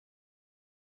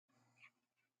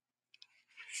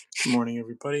Good morning,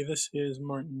 everybody. This is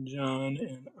Martin John,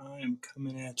 and I'm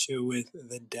coming at you with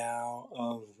the Tao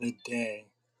of the Day.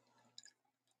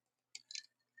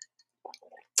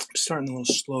 Starting a little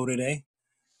slow today,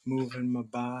 moving my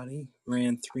body.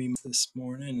 Ran 3 miles this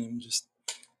morning, and just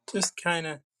kind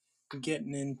of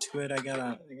getting into it. I got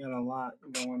a lot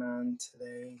going on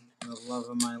today. The love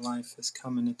of my life is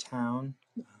coming to town.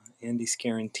 Andy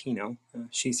Scarantino.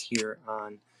 She's here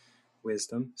on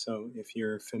Wisdom, so if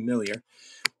you're familiar,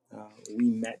 we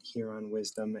met here on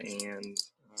Wisdom and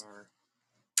are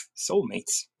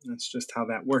soulmates. That's just how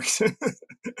that works.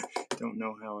 Don't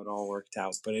know how it all worked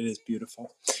out, but it is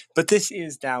beautiful. But this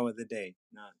is Tao of the Day,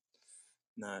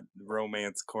 not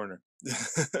romance corner.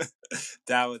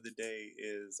 Tao of the Day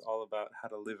is all about how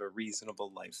to live a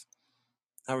reasonable life.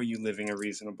 How are you living a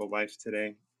reasonable life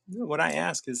today? What I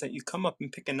ask is that you come up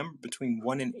and pick a number between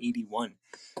 1 and 81,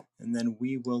 and then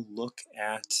we will look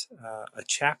at a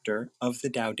chapter of the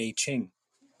Tao Te Ching.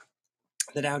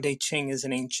 The Tao Te Ching is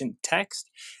an ancient text,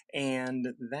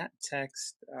 and that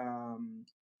text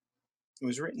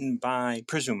was written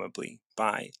presumably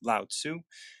by Lao Tzu,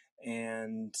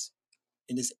 and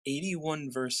it is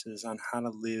 81 verses on how to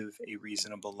live a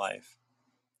reasonable life.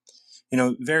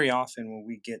 Very often when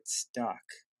we get stuck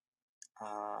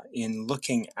in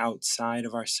looking outside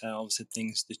of ourselves at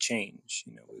things to change,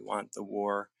 we want the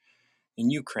war in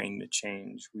Ukraine to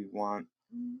change. We want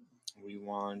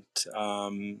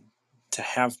to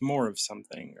have more of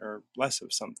something or less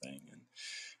of something,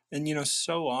 and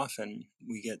so often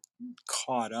we get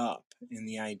caught up in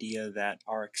the idea that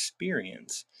our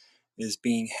experience is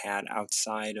being had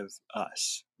outside of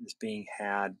us, is being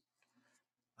had,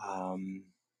 um,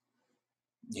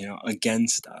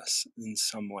 against us in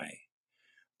some way.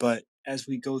 But as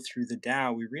we go through the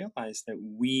Tao, we realize that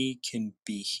we can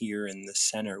be here in the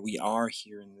center. We are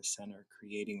here in the center,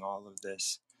 creating all of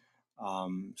this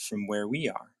from where we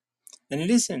are. And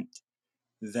it isn't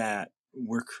that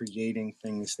we're creating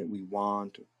things that we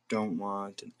want or don't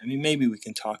want. I mean, maybe we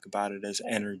can talk about it as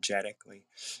energetically,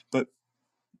 but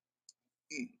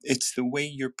it's the way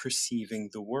you're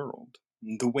perceiving the world.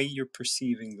 The way you're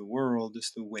perceiving the world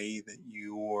is the way that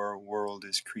your world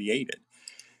is created.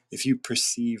 If you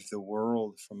perceive the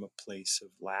world from a place of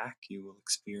lack, you will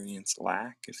experience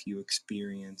lack. If you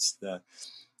experience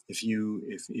if you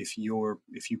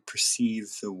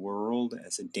perceive the world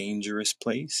as a dangerous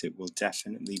place, it will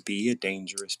definitely be a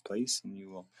dangerous place, and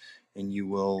you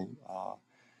will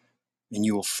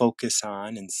focus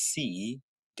on and see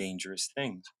dangerous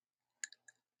things.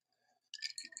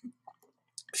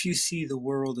 If you see the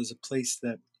world as a place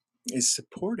that is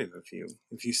supportive of you,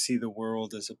 if you see the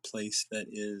world as a place that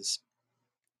is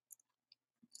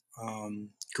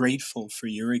grateful for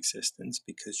your existence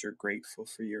because you're grateful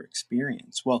for your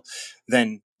experience, well,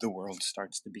 then the world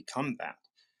starts to become that,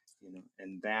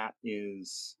 and that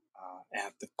is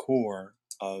at the core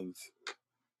of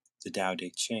the Tao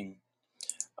Te Ching.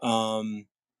 I'm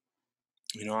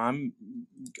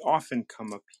often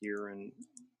come up here and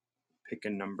pick a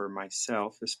number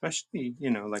myself, especially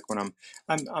like when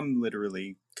I'm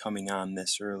literally coming on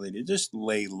this early to just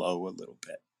lay low a little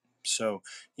bit. So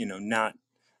not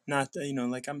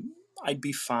like I'd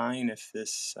be fine if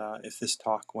this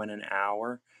talk went an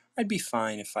hour. I'd be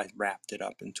fine if I wrapped it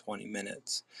up in 20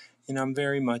 minutes. I'm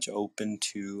very much open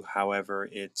to however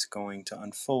it's going to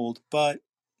unfold, but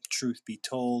truth be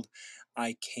told,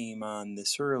 I came on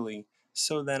this early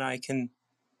so that I can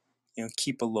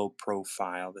keep a low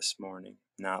profile this morning,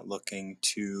 not looking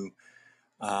to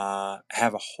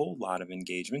have a whole lot of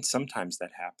engagement. Sometimes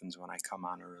that happens when I come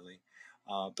on early.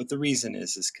 But the reason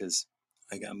is because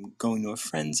I'm going to a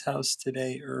friend's house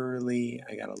today early.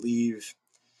 I got to leave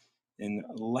in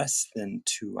less than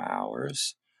 2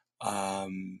 hours.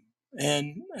 And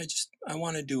I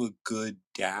want to do a good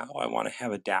Tao. I want to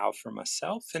have a Tao for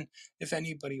myself. And if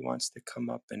anybody wants to come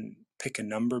up and pick a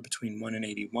number between 1 and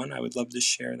 81, I would love to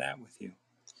share that with you.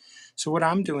 So what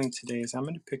I'm doing today is I'm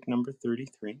going to pick number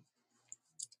 33.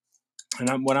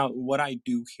 And what I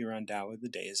do here on Tao of the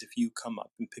Day is if you come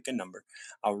up and pick a number,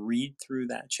 I'll read through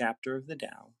that chapter of the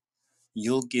Tao.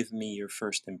 You'll give me your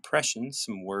first impressions,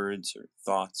 some words or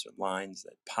thoughts or lines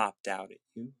that popped out at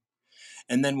you.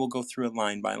 And then we'll go through it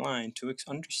line by line to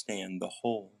understand the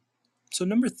whole. So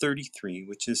number 33,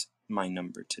 which is my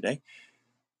number today,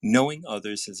 knowing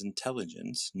others is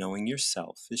intelligence, knowing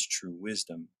yourself is true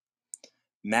wisdom.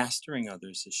 Mastering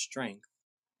others is strength,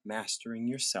 mastering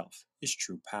yourself is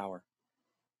true power.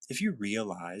 If you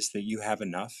realize that you have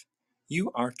enough,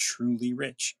 you are truly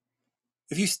rich.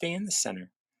 If you stay in the center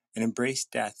and embrace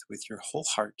death with your whole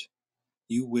heart,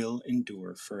 you will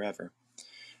endure forever.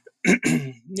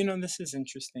 This is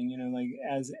interesting. Like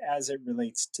as it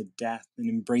relates to death and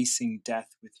embracing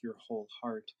death with your whole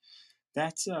heart.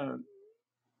 That's a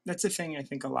that's a thing I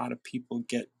think a lot of people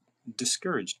get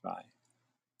discouraged by.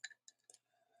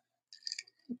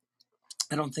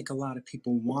 I don't think a lot of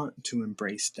people want to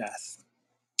embrace death.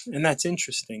 And that's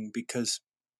interesting because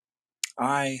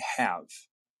I have.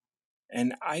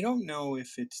 And I don't know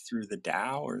if it's through the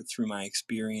Tao or through my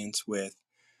experience with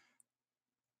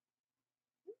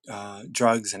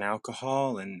drugs and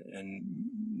alcohol, and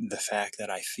the fact that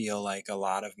I feel like a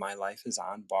lot of my life is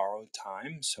on borrowed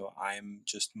time. So I'm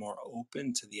just more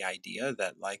open to the idea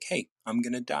that, like, hey, I'm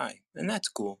going to die. And that's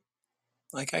cool.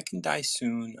 Like, I can die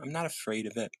soon. I'm not afraid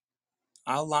of it.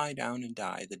 I'll lie down and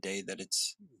die the day that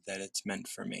it's meant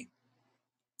for me.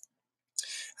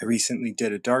 I recently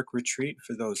did a dark retreat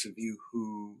for those of you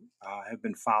who have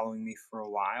been following me for a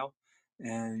while.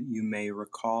 And you may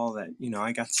recall that,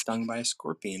 I got stung by a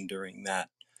scorpion during that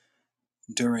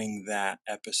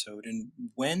episode. And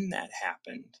when that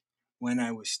happened, when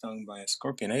I was stung by a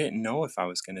scorpion, I didn't know if I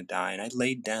was going to die. And I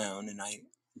laid down and I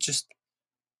just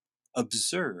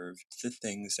observed the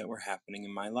things that were happening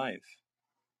in my life.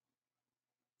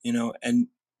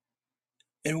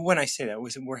 And when I say that,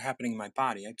 were happening in my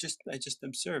body. I just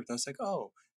observed. I was like,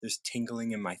 oh, there's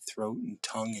tingling in my throat and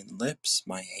tongue and lips,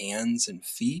 my hands and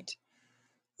feet.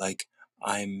 Like,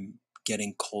 I'm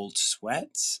getting cold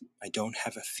sweats. I don't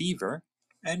have a fever.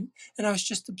 And I was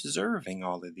just observing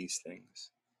all of these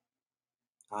things.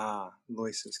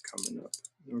 Lois is coming up.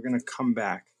 We're going to come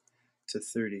back to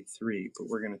 33, but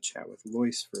we're going to chat with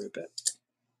Lois for a bit.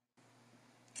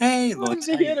 Hey, I Lois, wanted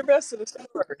to how hear you the doing? rest of the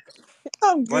story.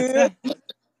 I'm What's good. that?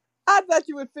 I thought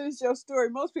you would finish your story.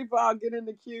 Most people, I'll get in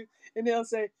the queue and they'll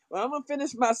say, "Well, I'm gonna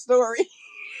finish my story."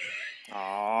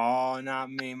 Oh,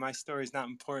 not me. My story's not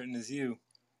important as you.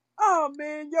 Oh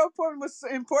man, your point was so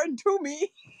important to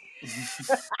me.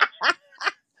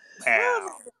 Oh,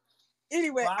 Wow. my-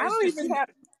 anyway, Well, I I was don't just, even have.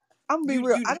 I'm gonna be you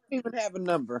real. you I don't even have a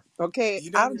number. Okay,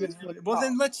 you don't I'm even just have gonna it. Well, talk.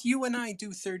 then let's you and I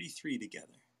do 33 together.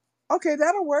 Okay,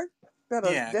 that'll work. That'll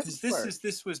Yeah, definitely because this work. is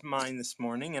this was mine this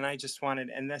morning, and I just wanted,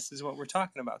 and this is what we're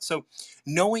talking about. So,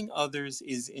 knowing others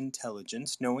is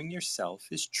intelligence. Knowing yourself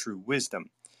is true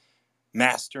wisdom.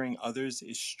 Mastering others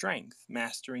is strength.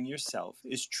 Mastering yourself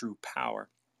is true power.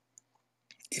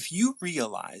 If you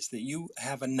realize that you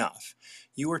have enough,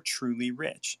 you are truly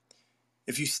rich.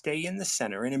 If you stay in the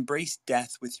center and embrace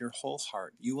death with your whole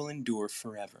heart, you will endure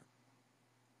forever.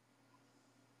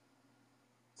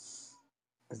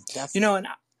 That's And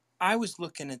I was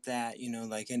looking at that,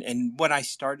 like, and what I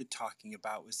started talking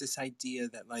about was this idea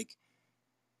that, like,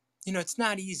 it's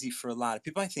not easy for a lot of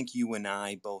people. I think you and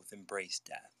I both embrace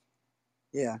death.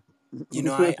 yeah.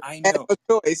 I Had know.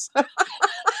 no choice.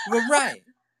 Well, right.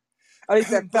 At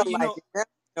least that But, felt like it. Now,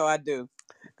 no, I do.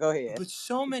 Go ahead. but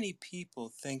so many people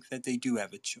think that they do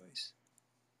have a choice.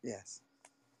 Yes.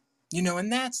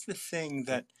 And that's the thing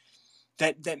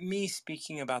that me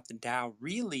speaking about the Tao,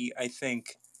 really, I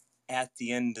think at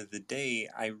the end of the day,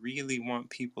 I really want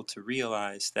people to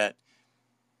realize that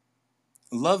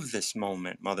love this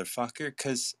moment, motherfucker,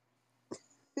 because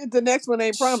The next one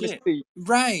ain't promised shit, to you.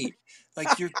 right?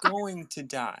 Like, you're going to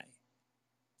die.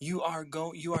 You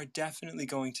are definitely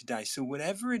going to die. So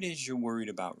whatever it is you're worried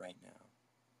about right now,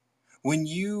 when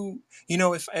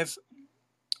if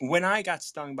when I got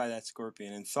stung by that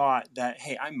scorpion and thought that,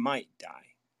 hey, I might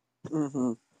die,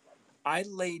 Mm-hmm. I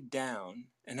laid down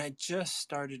and I just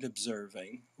started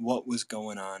observing what was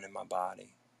going on in my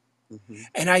body. Mm-hmm.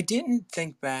 And I didn't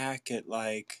think back at,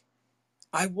 like,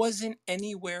 I wasn't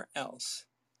anywhere else.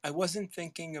 I wasn't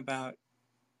thinking about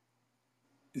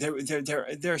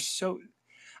there's so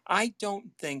I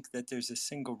don't think that there's a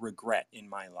single regret in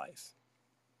my life.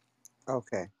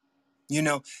 Okay. You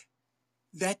know,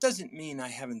 that doesn't mean I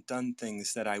haven't done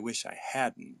things that I wish I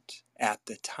hadn't at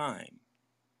the time.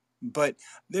 But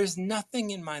there's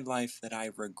nothing in my life that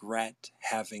I regret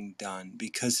having done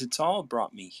because it's all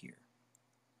brought me here.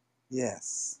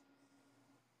 Yes.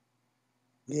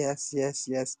 Yes, yes,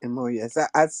 yes, and more yes.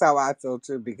 That's how I feel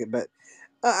too. Because, but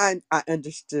I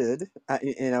understood.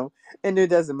 And it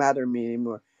doesn't matter to me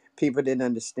anymore. People didn't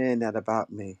understand that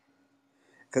about me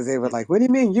because they were like, "What do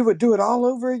you mean you would do it all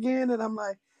over again?" And I'm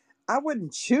like, "I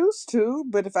wouldn't choose to,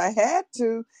 but if I had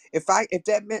to, if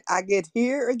that meant I get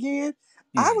here again,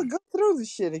 I would Mm-hmm. go through the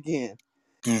shit again."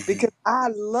 Mm-hmm. Because I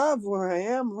love where I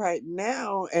am right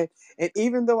now, and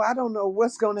even though I don't know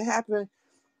what's going to happen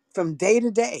from day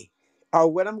to day or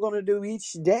what I'm going to do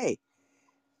each day,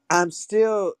 I'm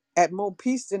still at more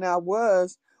peace than I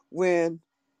was when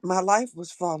my life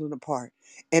was falling apart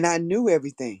and I knew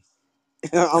everything.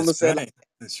 I'm gonna That's say like,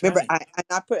 right. That's Remember, right.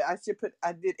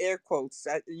 I did air quotes.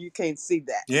 You can't see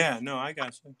that. Yeah, no, I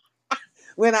got you.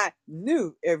 When I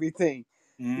knew everything.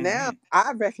 Now Mm-hmm.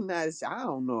 I recognize I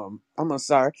don't know him. I'm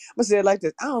sorry. I'm gonna say it like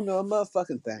this. I don't know a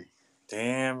motherfucking thing.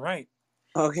 Damn right.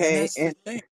 And Okay, that's the and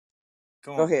thing.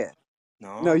 Go go on. ahead.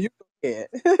 No, No. you go ahead.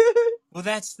 Well,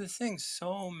 that's the thing.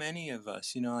 So many of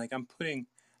us, like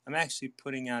I'm actually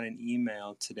putting out an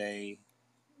email today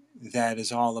that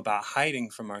is all about hiding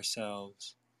from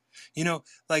ourselves.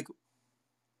 Like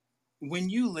when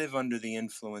you live under the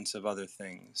influence of other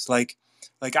things, like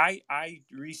I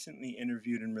recently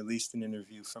interviewed and released an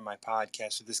interview for my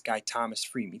podcast with this guy Thomas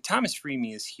Freemy. Thomas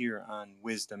Freemy is here on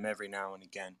Wisdom every now and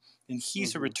again, and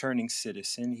he's a Hmm. returning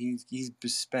citizen. He's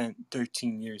spent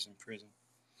 13 years in prison,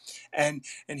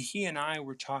 and he and I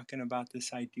were talking about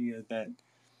this idea that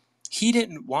he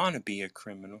didn't want to be a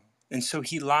criminal, and so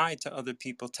he lied to other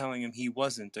people, telling him he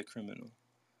wasn't a criminal,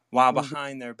 while Hmm.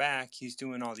 behind their back he's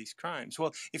doing all these crimes.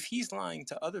 Well, if he's lying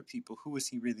to other people, who is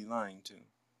he really lying to?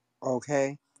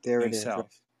 Okay, there it is.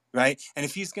 Himself, right? And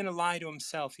if he's going to lie to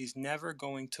himself, he's never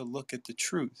going to look at the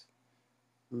truth.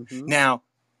 Mm-hmm. Now,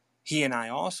 he and I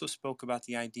also spoke about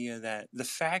the idea that the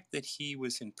fact that he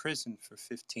was in prison for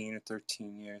 15 or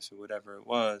 13 years or whatever it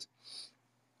was,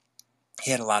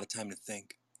 he had a lot of time to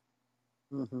think,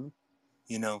 Mm-hmm.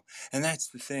 you know? And that's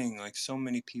the thing,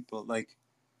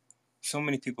 so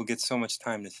many people get so much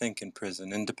time to think in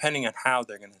prison, and depending on how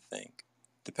they're going to think,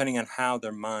 depending on how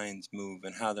their minds move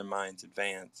and how their minds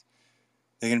advance,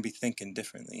 they're going to be thinking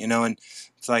differently. And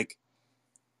it's like,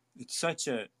 it's such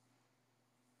a,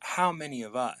 how many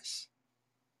of us,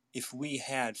 if we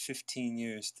had 15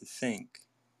 years to think,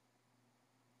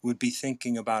 would be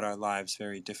thinking about our lives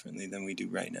very differently than we do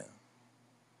right now?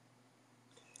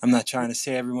 I'm not trying to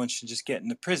say everyone should just get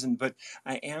into prison, but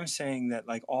I am saying that,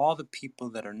 like, all the people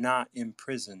that are not in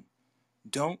prison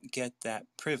don't get that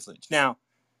privilege. Now,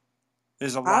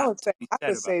 there's a I lot would to say, be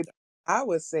said about that. I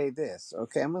would say this.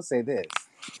 Okay, I'm gonna say this.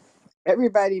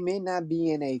 Everybody may not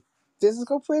be in a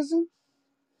physical prison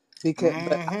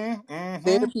but Mm-hmm.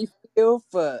 Mm-hmm. therapy field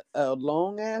for a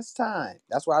long ass time.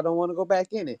 That's why I don't want to go back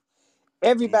in it.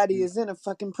 Everybody Mm-hmm. is in a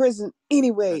fucking prison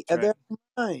anyway That's right.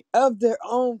 of their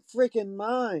own freaking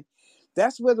mind.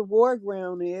 That's where the war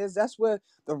ground is. That's where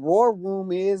the war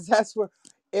room is. That's where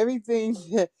everything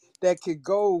that could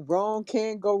go wrong,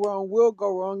 can go wrong, will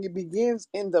go wrong. It begins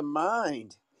in the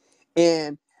mind.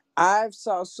 And I've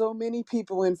saw so many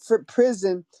people in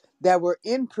prison that were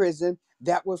in prison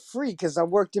that were free because I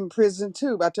worked in prison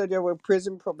too. I told you I worked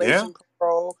prison, Yeah. probation,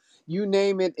 parole, you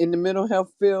name it, in the mental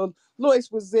health field.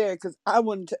 Lois was there because I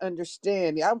wanted to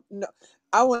understand. No,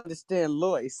 I want to understand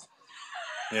Lois.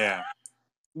 Yeah.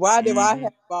 Why do I Mm-hmm.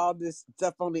 have all this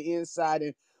stuff on the inside,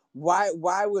 and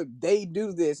why would they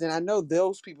do this? And I know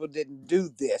those people didn't do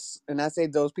this. And I say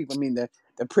those people, I mean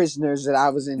the prisoners that I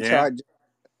was in Yeah. charge of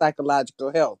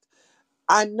psychological health.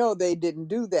 I know they didn't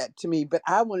do that to me, but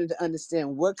I wanted to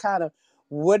understand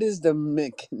what is the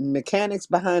mechanics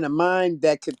behind a mind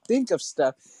that could think of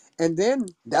stuff. And then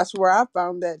that's where I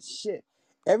found that shit.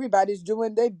 Everybody's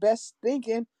doing their best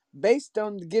thinking based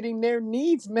on getting their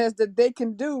needs met that they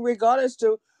can do, regardless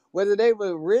to whether they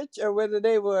were rich or whether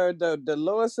they were the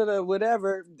lowest of the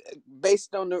whatever,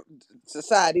 based on the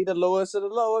society, the lowest of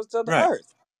the Right.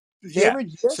 earth. They Yeah. were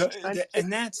So, just trying to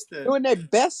and that's the doing their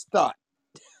best thought.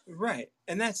 right,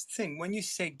 and that's the thing. When you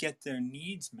say get their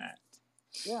needs met,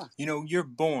 Yeah. you're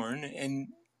born and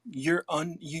you're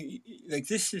you, like,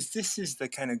 this is the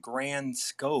kind of grand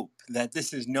scope, that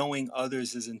this is knowing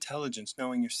others as intelligence,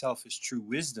 knowing yourself as true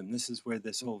wisdom. This is where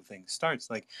this whole thing starts.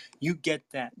 Like, you get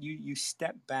that, you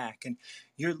step back and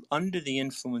you're under the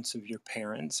influence of your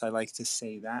parents. I like to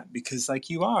say that because, like,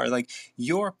 you are, like,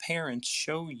 your parents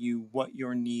show you what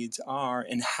your needs are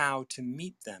and how to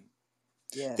meet them.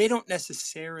 They Yes. don't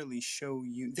necessarily show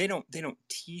you, they don't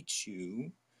teach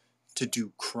you to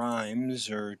do crimes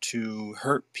or to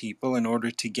hurt people in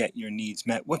order to get your needs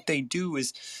met. What they do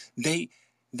is they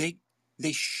they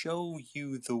they show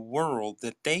you the world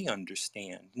that they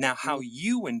understand. Now, how Mm.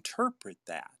 you interpret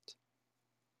that,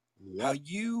 how Yep.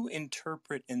 you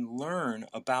interpret and learn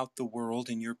about the world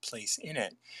and your place in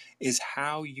it, is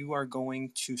how you are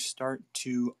going to start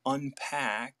to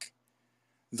unpack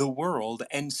the world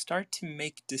and start to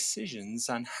make decisions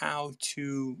on how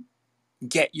to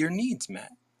get your needs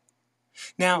met.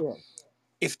 Now, Yeah.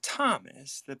 if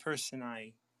Thomas, the person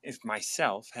if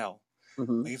myself, hell,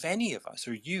 Mm-hmm. like if any of us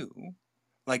or you,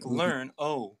 like, Mm-hmm. learn,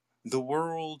 oh, the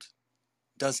world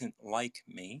doesn't like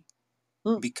me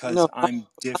because No, I'm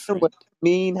mine was different.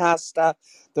 mean, hostile.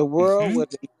 The world Mm-hmm. was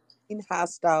a mean,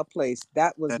 hostile place.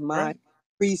 That was That's my right.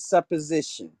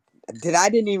 presupposition. that I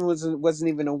didn't even wasn't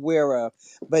even aware of,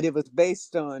 but it was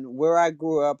based on where I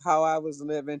grew up, how I was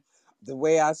living, the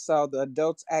way I saw the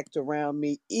adults act around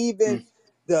me, even Mm.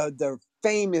 the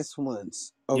famous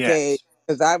ones. Okay, Yes.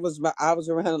 because I was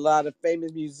around a lot of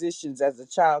famous musicians as a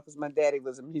child because my daddy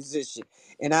was a musician,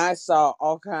 and I saw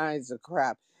all kinds of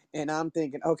crap, and I'm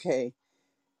thinking, okay,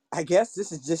 I guess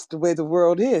this is just the way the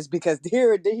world is because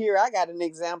here I got an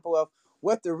example of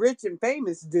what the rich and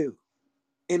famous do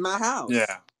in my house.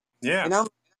 Yeah. Yeah. And I'm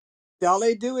all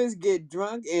they do is get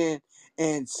drunk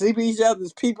and sleep with each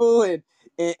other's people and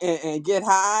get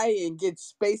high and get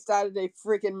spaced out of their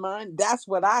freaking mind. That's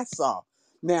what I saw.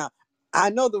 Now, I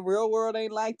know the real world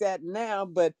ain't like that now,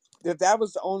 but if that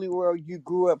was the only world you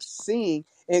grew up seeing,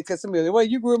 and because somebody, well,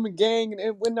 you grew up in gang,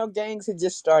 and when no gangs had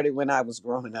just started when I was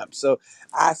growing up, so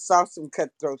I saw some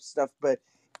cutthroat stuff, but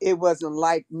it wasn't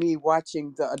like me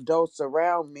watching the adults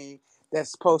around me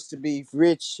that's supposed to be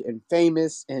rich and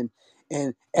famous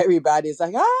and everybody's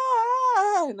like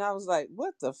and I was like,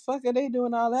 what the fuck are they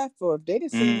doing all that for? If they'd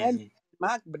have seen that in Hmm.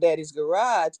 my daddy's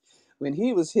garage when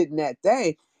he was hitting that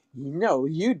thing,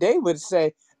 they would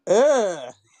say,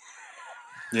 ugh.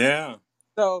 Yeah.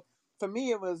 So for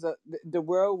me, it was the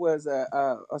world was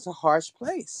a harsh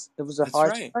place. It was a That's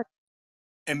harsh right. place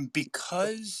And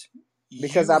because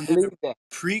because you I had a believe that.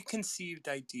 preconceived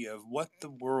idea of what the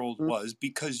world Mm, was,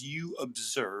 because you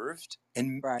observed,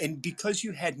 right, and because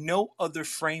you had no other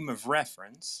frame of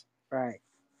reference, right.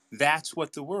 that's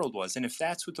what the world was. And if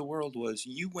that's what the world was,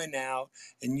 you went out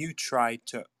and you tried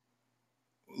to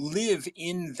live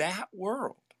in that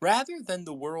world rather than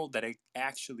the world that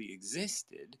actually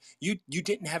existed. You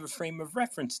didn't have a frame of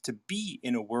reference to be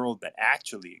in a world that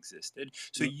actually existed,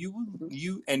 so Mm,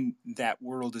 you and that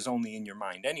world is only in your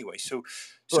mind anyway. So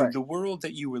right. the world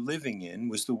that you were living in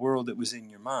was the world that was in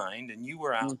your mind, and you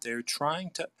were Mm. out there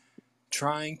trying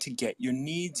to get your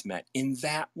needs met in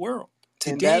that world.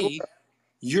 And that Today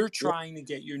you're yeah, trying to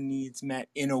get your needs met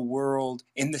in a world,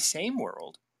 in the same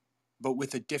world, but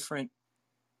with a different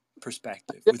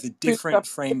perspective, with a different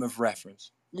frame of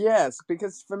reference. yes,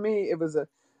 because for me it was a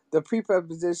the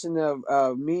preposition of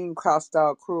mean,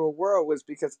 hostile, cruel world was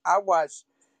because I watched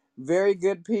very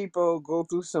good people go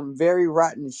through some very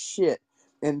rotten shit,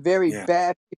 and very Yeah.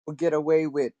 bad people get away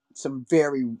with some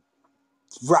very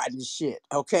rotten shit.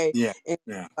 Okay, Yeah. and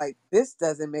Yeah. like this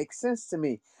doesn't make sense to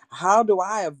me. How do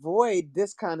I avoid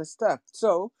this kind of stuff?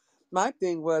 So my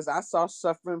thing was, I saw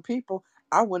suffering people.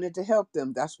 I wanted to help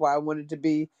them. That's why I wanted to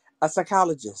be a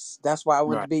psychologist. That's why I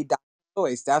wanted to Right. be Dr.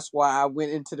 Joyce. That's why I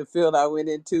went into the field I went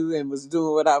into and was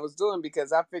doing what I was doing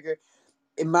because I figured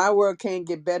in my world can't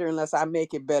get better unless I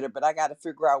make it better. But I got to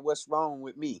figure out what's wrong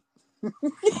with me.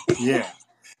 Yeah.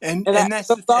 And And and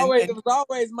that's the it was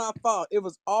always my fault. It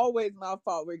was always my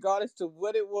fault, regardless to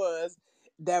what it was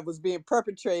that was being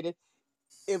perpetrated.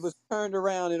 It was turned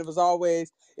around, and it was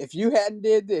always, if you hadn't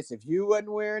did this, if you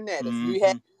wasn't wearing that, if you hmm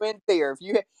hadn't went there, if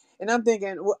you had, and I'm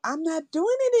thinking, well, I'm not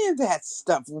doing any of that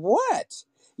stuff. What?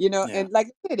 yeah. And like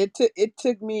I said, it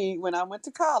took me when I went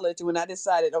to college when I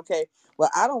decided, okay,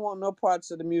 well, I don't want no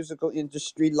parts of the musical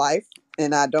industry life,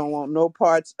 and I don't want no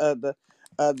parts of the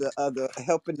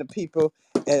helping the people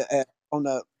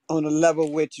on a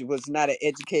level which was not an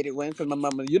educated one. Because my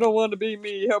mama, you don't want to be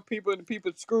me, help people, and the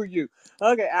people screw you.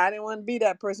 Okay, I didn't want to be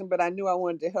that person, but I knew I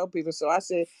wanted to help people. So I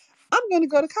said, I'm going to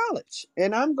go to college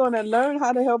and I'm going to learn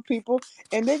how to help people.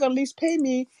 And they're going to at least pay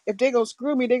me. If they're going to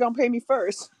screw me, they're going to pay me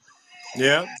first.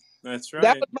 Yeah. That's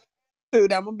That right. was my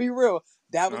attitude. I'm going to be real.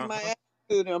 That was my Uh-huh.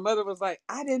 attitude. And my mother was like,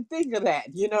 I didn't think of that,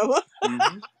 you know?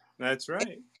 hmm That's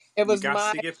right. It You was got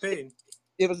my to get paid.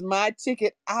 it was my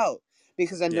ticket out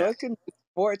because I know Yeah. I couldn't do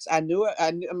sports. I knew it.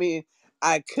 I mean,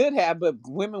 I could have, but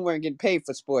women weren't getting paid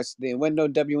for sports then. Wasn't no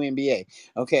WNBA.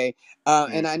 Okay,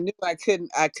 and I hmm knew I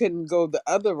couldn't. I couldn't go the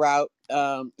other route.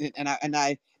 And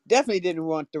I definitely didn't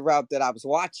want the route that I was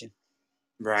watching.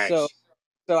 Right.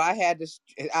 So I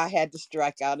had to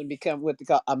strike out and become what they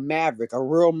call a maverick, a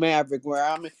real maverick, where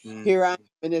Mm. here I am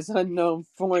in this unknown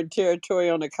foreign territory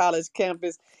on a college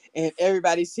campus, and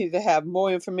everybody seems to have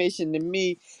more information than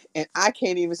me, and I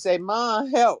can't even say, "Mom,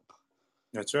 help."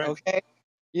 That's right. Okay,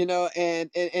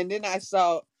 and then I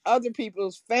saw other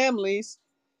people's families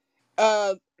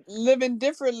uh living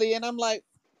differently, and I'm like,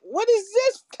 "What is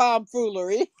this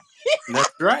tomfoolery?"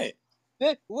 That's right.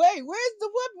 Wait, where's the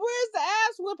whoop? Where's the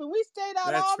ass whooping? We stayed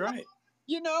out That's all night. right.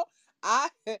 You know, I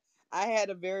I had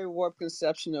a very warped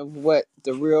conception of what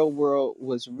the real world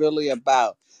was really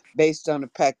about, based on the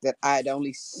fact that I'd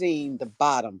only seen the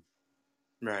bottom.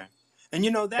 Right. And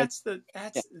you know, And,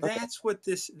 yeah, okay.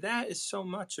 that is so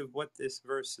much of what this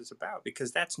verse is about,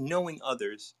 because that's knowing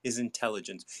others is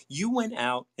intelligence. You went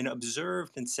out and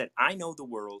observed and said, I know the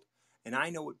world and I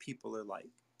know what people are like.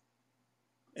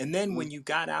 And then Mm, when you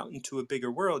got out into a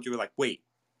bigger world, you were like, wait,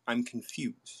 I'm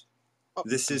confused. oh,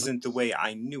 This isn't the way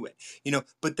I knew it.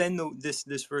 But then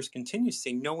this verse continues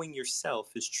saying, knowing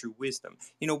yourself is true wisdom.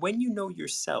 When you know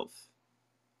yourself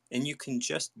and you can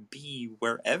just be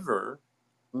wherever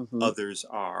mm-hmm, others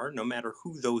are, no matter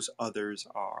who those others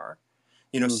are.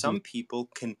 mm-hmm, Some people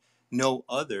can know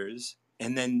others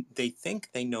and then they think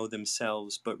they know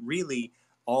themselves, but really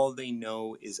all they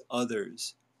know is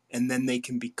others. And then they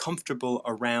can be comfortable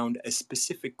around a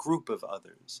specific group of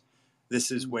others.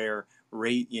 This is mm, where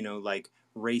like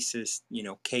racist,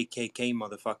 KKK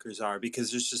motherfuckers are,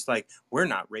 because it's just like, we're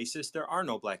not racist. There are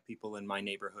no black people in my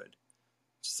neighborhood.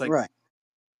 It's just right.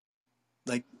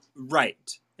 like,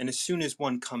 right. And as soon as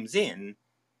one comes in,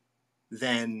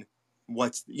 then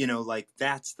like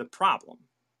that's the problem,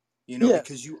 Yes.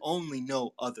 because you only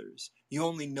know others. You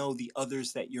only know the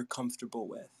others that you're comfortable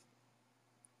with.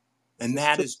 This And is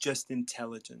that true. is just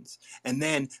intelligence. And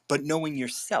then, but knowing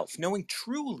yourself,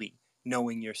 truly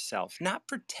knowing yourself, not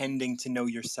pretending to know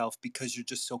yourself because you're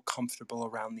just so comfortable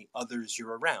around the others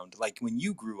you're around. Like when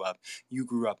you grew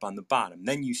up on the bottom.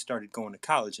 Then you started going to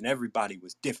college and everybody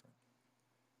was different.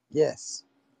 Yes.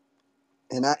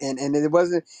 And it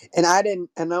wasn't, and I didn't,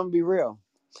 and I'm gonna be real.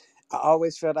 I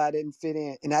always felt I didn't fit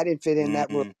in, and I didn't fit in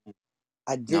that world. Mm,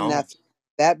 I did no. not fit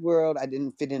in that world. I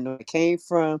didn't fit in where I came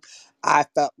from. I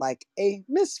felt like a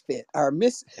misfit, or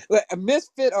a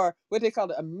misfit, or what they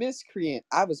call it, a miscreant.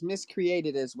 I was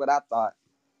miscreated, is what I thought.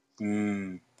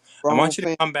 Mm. I Wrong want you to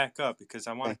family. come back up because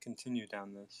I want Okay. to continue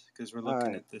down this, because we're All looking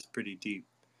right. at this pretty deep.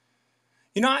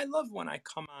 I love when I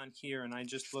come on here and I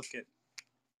just look at,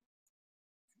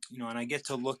 and I get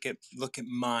to look at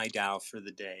my Tao for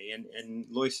the day, and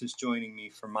Lois is joining me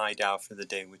for my Tao for the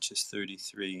day, which is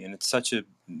 33, and it's such a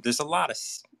there's a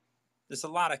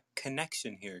lot of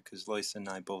connection here because Lois and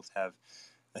I both have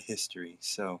a history.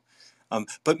 So,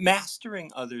 but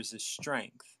mastering others is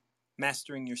strength.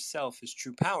 Mastering yourself is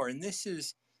true power, and this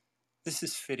is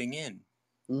fitting in.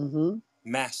 Mm-hmm.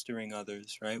 Mastering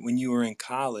others, right? When you were in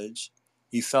college,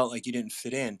 you felt like you didn't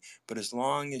fit in, but as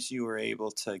long as you were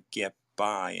able to get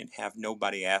by and have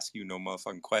nobody ask you no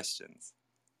motherfucking questions.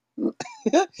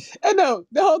 I know.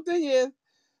 The whole thing is,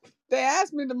 they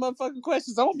asked me the motherfucking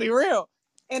questions. I'm gonna be real,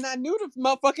 and I knew the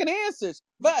motherfucking answers,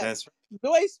 but That's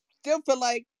Joyce still felt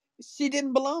like she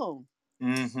didn't belong. right.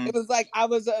 Mm-hmm. It was like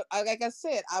like I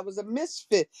said, I was a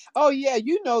misfit. Oh yeah,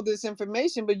 you know this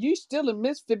information, but you still a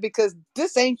misfit because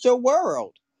this ain't your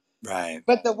world. Right.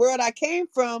 But the world I came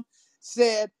from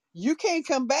said you can't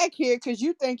come back here because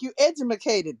you think you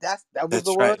educated. That was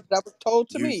the That's word right. that was told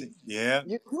to You me. think, yeah.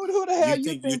 Who the hell You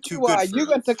you think you're think too you good are? for You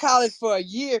went to us. college for a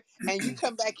year and you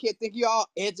come back here think you're all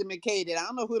educated. I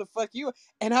don't know who the fuck you are.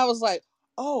 And I was like,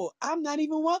 oh, I'm not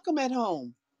even welcome at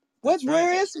home. That's right.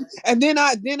 Where is? And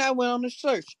then I went on the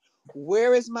search.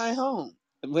 Where is my home?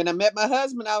 When I met my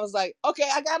husband, I was like, okay,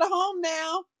 I got a home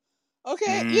now.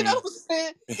 Okay, you know Mm. what I'm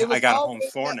saying? It I was got a home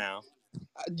always for that. now.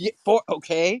 Yeah, for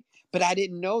okay, but I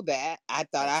didn't know that. I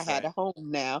thought I That's had right. a home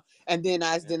now, and then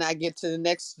I Yeah. then I get to the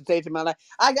next stage of my life.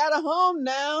 I got a home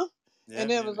now, and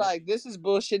Yep. it Yep. was Yep. like, this is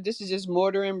bullshit. This is just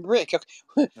mortar and brick.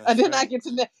 Okay. And That's then I right. get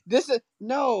to this is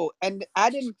no, and I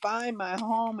didn't find my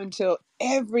home until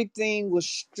everything was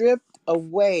stripped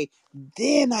away.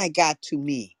 Then I got to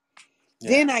me.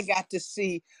 Yeah. Then I got to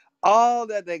see all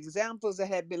the examples that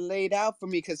had been laid out for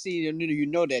me. Because see, you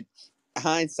know that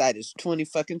hindsight is 20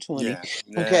 fucking 20. Yeah.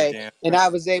 Yeah. Okay. Damn And right. I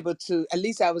was able to, at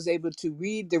least I was able to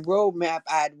read the roadmap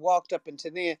I had walked up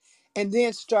into then, and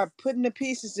then start putting the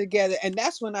pieces together. And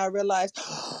that's when I realized,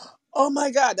 oh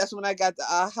my God, that's when I got the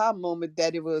aha moment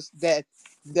that it was that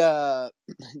the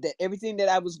that everything that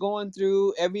I was going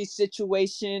through, every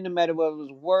situation, no matter whether it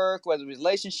was work, whether it was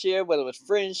relationship, whether it was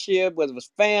friendship, whether it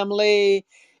was family,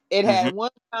 it had Mm-hmm.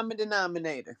 one common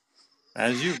denominator.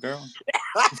 As you, girl.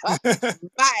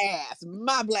 My ass,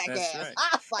 my black That's ass. right. I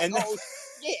was like, And oh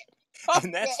shit.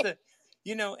 and that's Okay.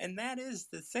 and that is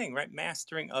the thing, right?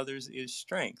 Mastering others is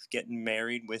strength. Getting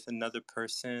married with another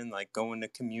person, like going to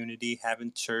community,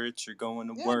 having church, or going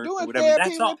to Yeah, work or doing whatever. therapy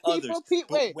That's all with people. others. People,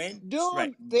 But wait, when,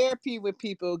 right, doing therapy with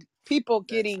people. People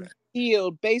that's getting right.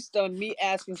 healed based on me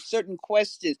asking certain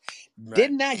questions.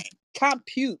 Did Right. not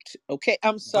compute. Okay,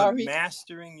 I'm But sorry,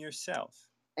 mastering yourself,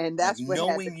 and like that's what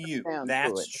had to knowing come you, down to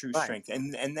that's it. true Right. strength.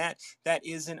 And that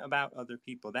isn't about other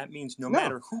people. That means no No.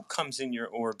 matter who comes in your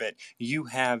orbit, you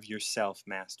have yourself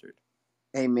mastered.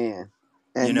 Amen.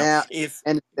 You And know, now, if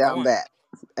and it's go down on. that,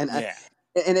 and Yeah.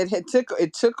 and it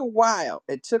took a while.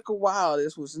 It took a while.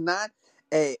 This was not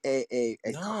a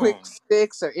quick No,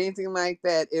 fix or anything like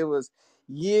that. It was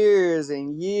years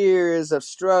and years of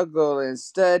struggle and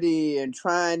study and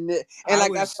trying it. And I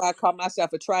like that's was, why I call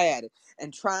myself a triad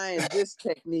and trying this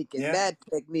technique and yeah. that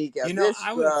technique or You know, this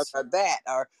drug or that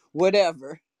or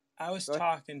whatever. I was Go ahead.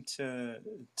 talking to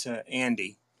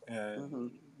Andy, uh, Mm-hmm.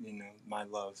 my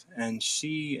love, and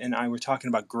she and I were talking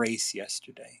about grace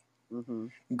yesterday. Mm-hmm.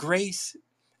 Grace,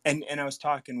 and I was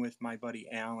talking with my buddy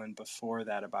Alan before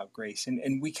that about grace,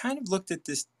 and we kind of looked at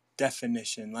this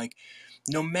definition, like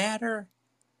no matter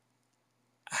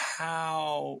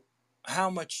how how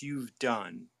much you've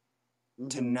done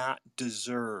to Mm-hmm. not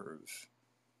deserve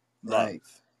Right.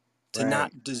 love, to Right.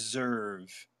 not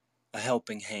deserve a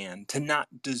helping hand, to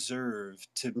not deserve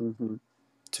Mm-hmm.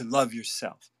 to love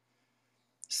yourself,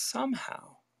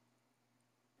 somehow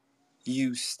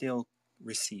you still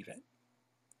receive it.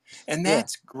 And Yeah.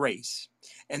 that's grace.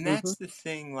 And Mm-hmm. that's the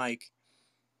thing, like,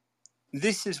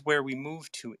 this is where we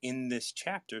move to in this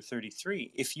chapter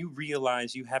 33. If you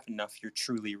realize you have enough, you're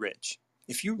truly rich.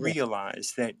 If you Yeah.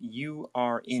 realize that you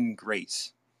are in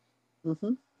grace,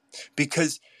 Mm-hmm.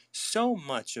 because so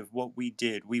much of what we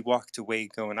did, we walked away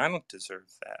going, I don't deserve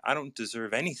that. I don't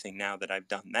deserve anything now that I've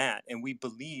done that. And we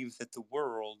believe that the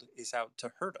world is out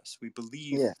to hurt us. We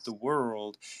believe that the Yes.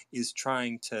 world is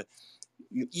trying to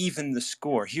even the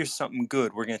score. Here's something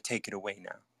good. We're going to take it away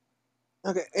now.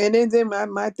 Okay, and then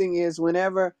my thing is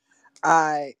whenever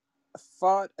I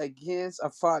fought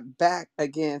back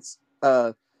against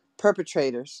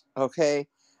perpetrators, okay,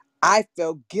 I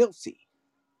felt guilty.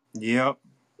 Yep.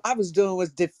 I was doing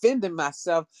was defending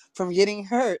myself from getting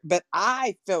hurt, but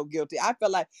I felt guilty. I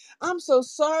felt like I'm so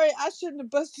sorry. I shouldn't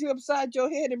have busted you upside your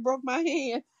head and broke my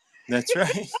hand. That's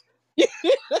right.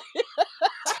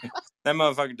 That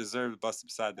motherfucker deserved a bust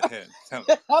upside the head.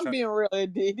 I'm being real,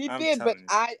 indeed. He I'm did, but telling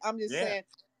you. I'm just Yeah. saying,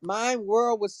 my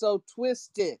world was so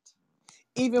twisted.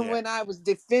 Even Yeah. when I was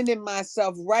defending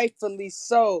myself, rightfully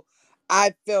so,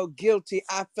 I felt guilty.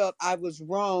 I felt I was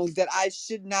wrong, that I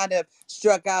should not have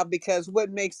struck out because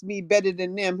what makes me better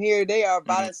than them? Here they are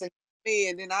Hmm. balancing me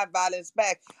and then I balance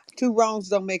back. Two wrongs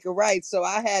don't make a right. So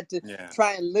I had to Yeah.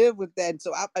 try and live with that.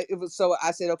 So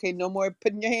I said, okay, no more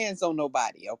putting your hands on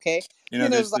nobody. Okay. You know,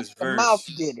 Then it was there's like this the mouth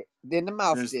verse. did it. Then the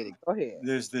mouth There's did it. Go ahead.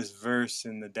 there's this verse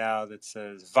in the Tao that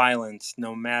says, "Violence,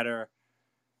 no matter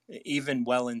even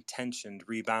well intentioned,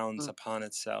 rebounds Mm. upon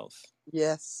itself."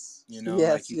 Yes. You know,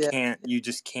 like Yes. Yes. you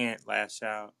just can't lash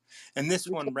out. And this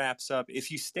one wraps up: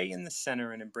 if you stay in the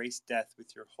center and embrace death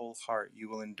with your whole heart, you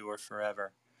will endure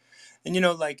forever. And you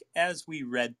know, like as we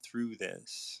read through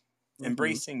this,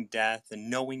 Mm-hmm. embracing death and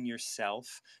knowing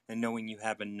yourself and knowing you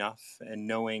have enough and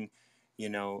knowing,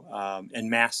 and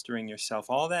mastering yourself,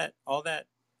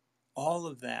 all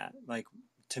of that, like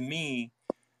to me,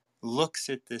 looks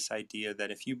at this idea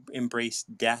that if you embrace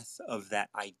death of that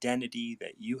identity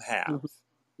that you have, Mm-hmm.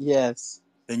 Yes.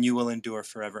 then you will endure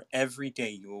forever. Every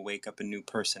day you will wake up a new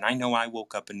person. I know I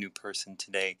woke up a new person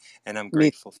today, and I'm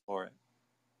Me. grateful for it.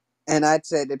 And I'd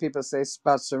say that people say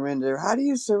about surrender. How do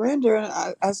you surrender? And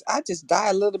I just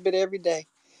die a little bit every day.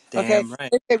 Okay. Damn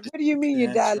right. They say, what do you mean you That's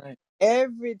die? right.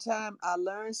 Every time I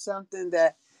learn something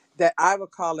that I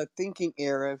would call a thinking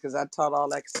error, because I taught all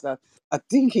that stuff, a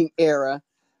thinking error,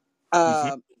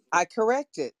 Hmm. I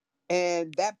correct it.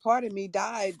 And that part of me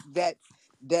died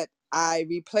that I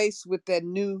replaced with that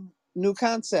new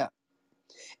concept.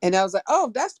 And I was like,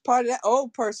 oh, that's part of that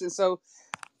old person. So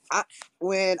I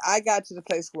when I got to the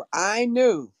place where I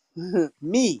knew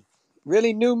me,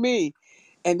 really knew me,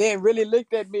 and then really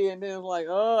looked at me and then was like,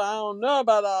 oh, I don't know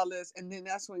about all this. And then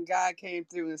that's when God came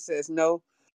through and says, no,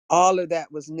 all of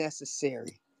that was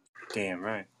necessary. Damn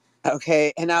right.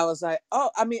 Okay. And I was like,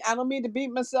 oh, I mean, I don't mean to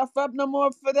beat myself up no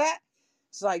more for that.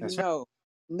 It's like, That's right.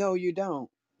 no, you don't.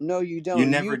 No, you You don't.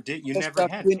 never You did. You never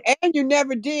yourself had to. and you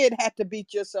never did have to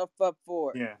beat yourself up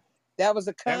for it. Yeah. That was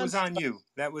a That was construct. on you.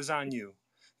 That was on you.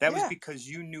 That was Yeah. because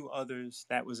you knew others.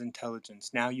 That was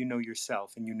intelligence. Now you know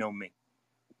yourself and you know me.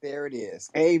 There it is.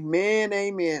 Amen.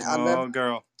 Amen. I love Oh,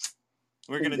 girl.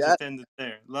 We're going to that. just end it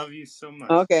there. Love you so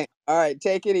much. Okay. All right.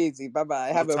 Take it easy. Bye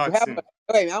bye. We'll talk soon.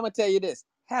 Wait. I'm gonna tell you this.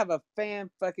 Have a fan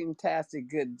fucking tastic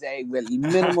good day with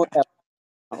minimal effort.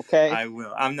 Okay. I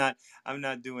will. I'm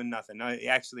not doing nothing.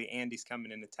 Actually, Andy's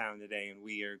coming into town today, and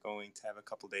we are going to have a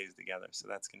couple days together. So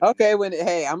that's going to be Okay. neat.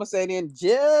 Hey, I'm gonna say then,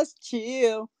 just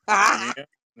chill. Yeah, All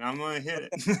I'm going to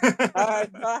hit right.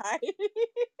 it. Bye.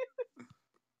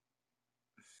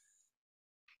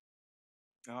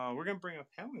 Oh, we're going to bring up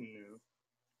Helen now.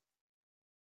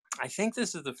 I think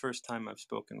this is the first time I've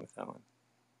spoken with Helen.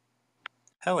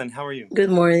 Helen, how are you?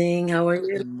 Good morning. How are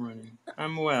you? Good morning.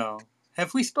 I'm well.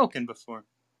 Have we spoken before?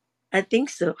 I think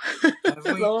so. Have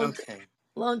we? long, Okay.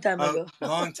 long time A ago.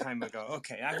 long time ago.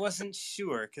 Okay, I wasn't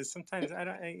sure because sometimes I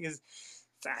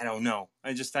don't know.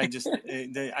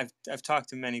 I've talked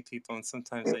to many people and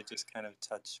sometimes I just kind of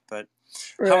touch. But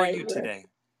how are Right, you right. today?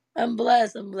 I'm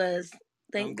blessed. I'm blessed.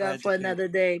 I'm Thank God glad to for hear another it.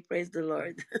 day. Praise the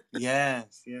Lord.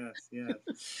 Yes, yes, yes.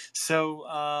 So,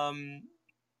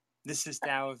 this is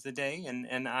Tao of the Day,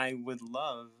 and I would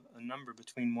love a number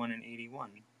between 1 and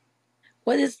 81.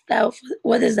 What is that?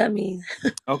 What does that mean?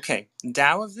 Okay,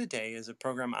 Tao of the Day is a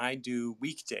program I do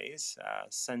weekdays,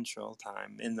 Central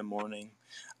Time in the morning,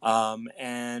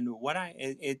 and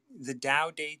the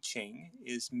Tao Te Ching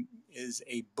is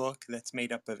a book that's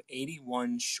made up of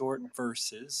 81 short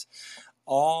verses,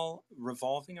 all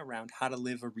revolving around how to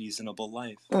live a reasonable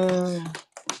life.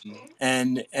 Mm,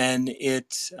 And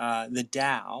the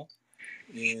Tao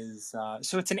is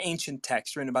so it's an ancient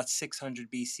text written about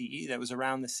 600 BCE. That was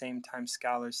around the same time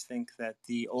scholars think that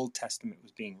the Old Testament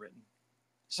was being written.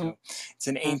 mm, So it's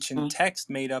an mm, ancient mm. text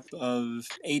made up of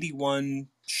 81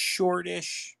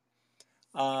 shortish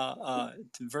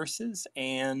verses,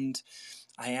 and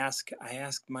I ask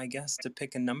my guests to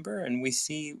pick a number, and we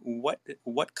see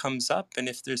what comes up, and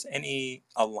if there's any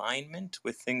alignment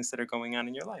with things that are going on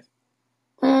in your life.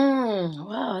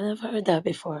 Wow, I never heard that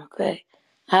before. Okay,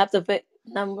 I have to pick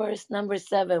numbers. Number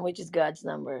 7, which is God's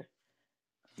number.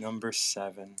 Number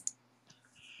 7.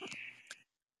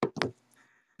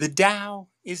 The Tao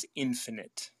is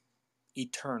infinite,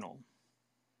 eternal.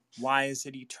 Why is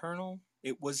it eternal?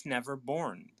 It was never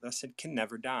born, thus it can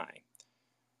never die.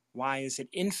 Why is it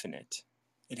infinite?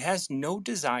 It has no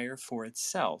desire for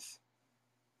itself,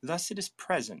 thus it is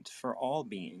present for all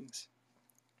beings.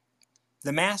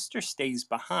 The Master stays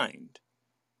behind,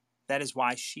 that is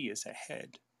why she is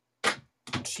ahead.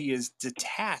 She is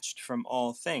detached from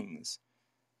all things,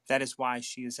 that is why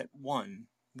she is at one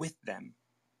with them.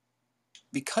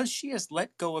 Because she has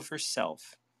let go of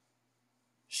herself,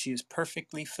 she is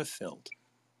perfectly fulfilled.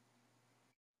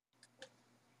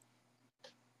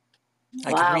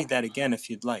 I could Wow. read that again if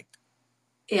you'd like.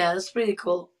 Yeah, that's pretty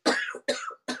cool.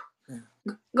 Yeah.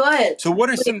 Go ahead. So what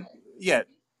are Please. some, yeah,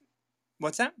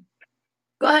 what's that?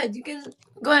 Go ahead. You can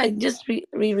go ahead. Just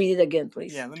reread it again,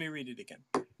 please. Yeah, let me read it again.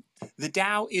 The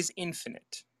Tao is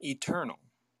infinite, eternal.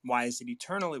 Why is it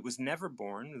eternal? It was never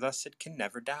born, thus it can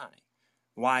never die.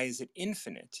 Why is it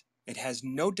infinite? It has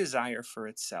no desire for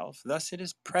itself, thus it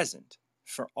is present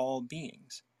for all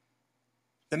beings.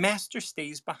 The Master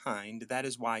stays behind, that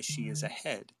is why she is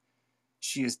ahead.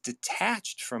 She is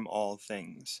detached from all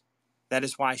things, that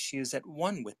is why she is at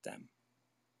one with them.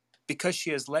 Because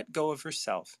she has let go of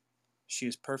herself, she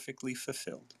is perfectly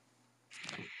fulfilled.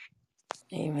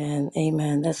 Amen.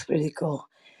 Amen. That's pretty cool.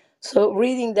 So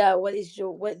reading that, what is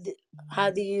your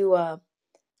how do you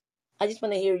I just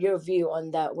want to hear your view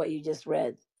on that what you just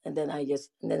read, and then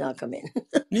I'll come in.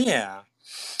 Yeah.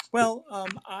 Well,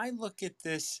 I look at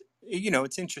this,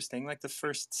 it's interesting. Like the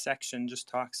first section just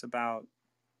talks about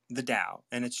the Tao,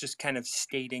 and it's just kind of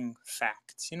stating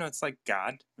facts. It's like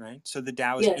God, right? So the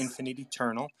Tao is Yes. infinite,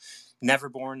 eternal, never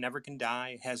born, never can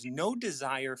die, it has no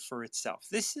desire for itself.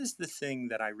 This is the thing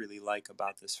that I really like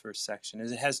about this first section,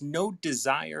 is it has no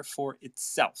desire for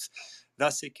itself.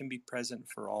 Thus, it can be present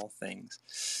for all things.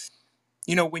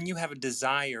 When you have a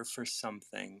desire for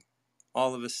something,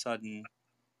 all of a sudden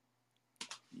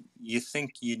you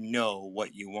think you know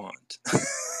what you want.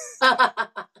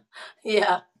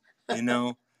 Yeah. you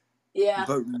know Yeah.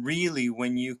 but really,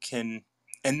 when you can,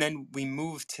 and then we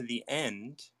move to the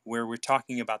end where we're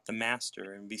talking about the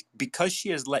Master, and because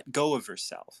she has let go of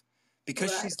herself,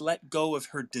 because Right. she's let go of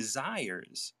her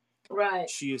desires, Right.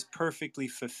 she is perfectly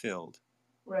fulfilled.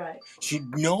 Right. She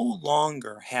no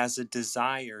longer has a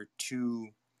desire to,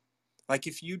 like,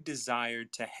 if you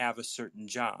desired to have a certain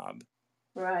job,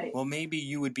 Right. well, maybe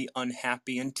you would be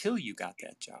unhappy until you got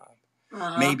that job.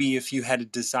 Uh-huh. Maybe if you had a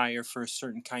desire for a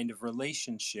certain kind of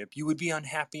relationship, you would be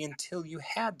unhappy until you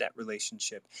had that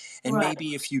relationship. And Right.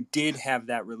 maybe if you did have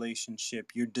that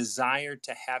relationship, your desire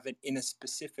to have it in a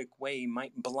specific way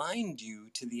might blind you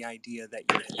to the idea that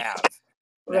you have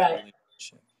that Right.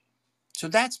 relationship. So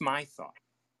that's my thought.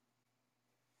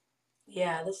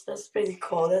 Yeah, that's pretty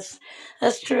cool.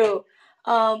 That's true.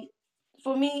 Um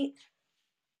for me,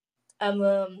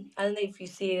 I don't know if you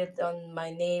see it on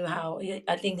my name, how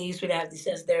I think they usually have this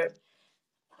as there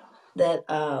that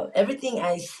everything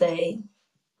I say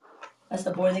as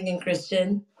a born again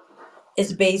Christian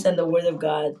is based on the word of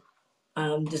God.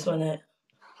 Just wanna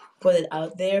put it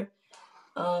out there.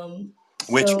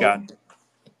 Which So God?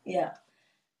 yeah,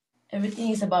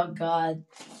 everything is about God.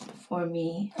 for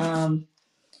me.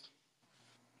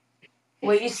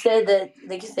 Well, you said that,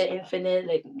 like you said, infinite.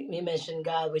 Like you mentioned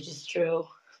God, which is true.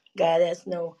 God has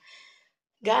no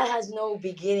God has no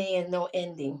beginning and no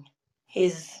ending.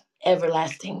 He's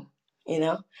everlasting. You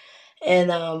know.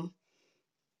 And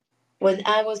when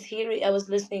I was hearing, I was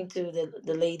listening to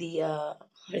the lady. Her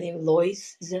name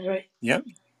Lois. Is that right? Yep.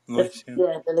 Lois, yeah.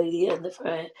 Yeah, the lady on the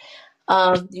front.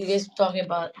 You guys were talking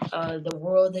about the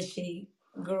world that she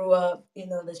grew up. You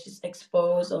know, that she's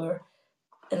exposed or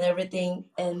and everything.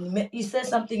 And you said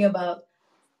something about,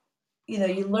 you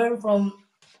learn from,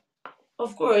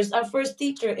 of course, our first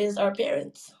teacher is our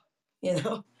parents. You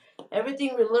know,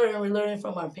 everything we learn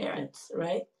from our parents,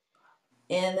 right?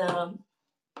 And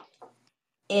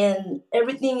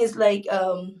everything is like,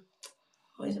 what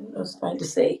was I trying to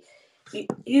say?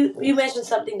 You mentioned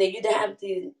something that they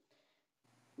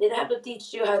don't have to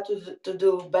teach you how to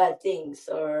do bad things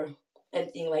or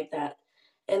anything like that.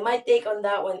 And my take on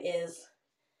that one is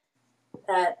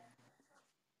that,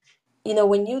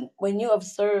 when you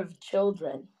observe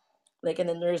children, like in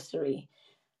a nursery,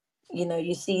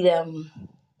 you see them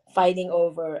fighting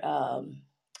over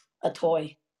a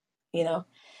toy. You know,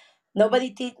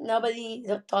 nobody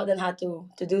taught them how to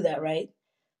do that, right?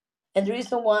 And the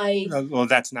reason why, Well,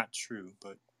 that's not true,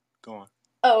 but go on.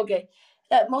 oh, okay,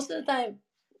 most of the time,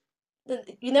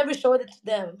 you never showed it to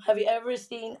them. Have you ever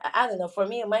seen? I don't know. For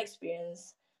me, in my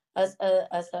experience, as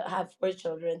I have 4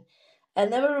 children, I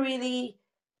never really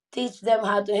teach them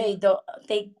how to, hey, don't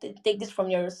take this from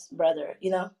your brother.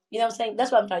 You know what I'm saying.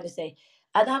 That's what I'm trying to say.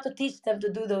 I don't have to teach them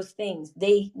to do those things.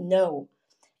 They know,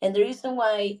 and the reason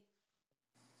why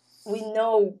we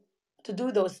know to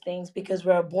do those things because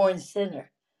we're a born sinner.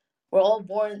 We're all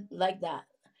born like that.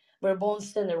 We're born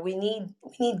sinner. We need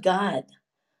God.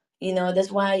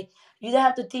 That's why you don't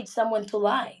have to teach someone to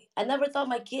lie. I never taught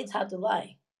my kids how to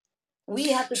lie.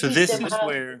 We have to So teach this them is how.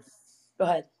 where Go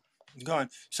ahead. go on.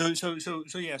 So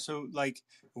yeah. So like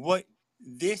what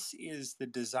this is the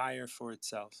desire for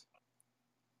itself,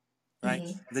 right?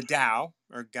 Hmm. The Tao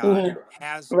or God Hmm.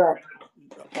 has Right.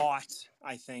 ought,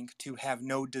 I think, to have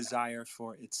no desire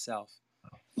for itself.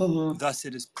 Hmm. Thus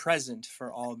it is present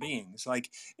for all beings.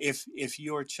 Like if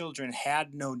your children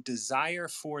had no desire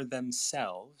for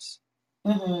themselves,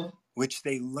 Hmm. which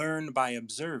they learn by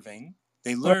observing,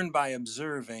 they Right. learn by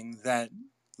observing that,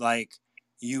 like,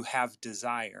 you have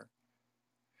desire,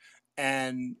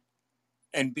 and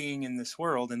being in this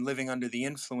world and living under the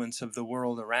influence of the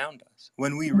world around us,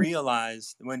 when we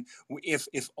realize, when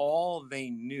if all they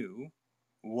knew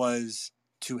was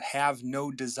to have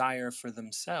no desire for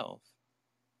themselves,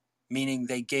 meaning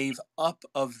they gave up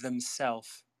of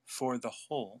themselves for the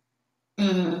whole,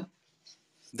 Hmm.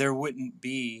 there wouldn't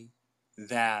be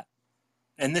that.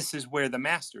 And this is where the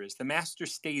master is. The master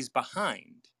stays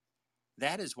behind.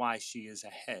 That is why she is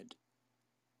ahead.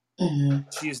 Hmm.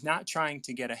 She is not trying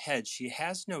to get ahead. She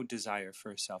has no desire for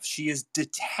herself. She is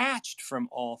detached from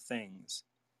all things.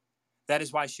 That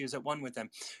is why she is at one with them.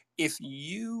 If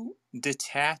you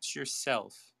detach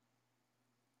yourself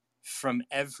from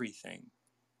everything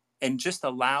and just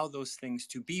allow those things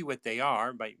to be what they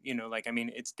are, by, like, I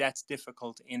mean, that's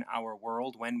difficult in our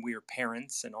world when we're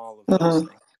parents and all of those Hmm.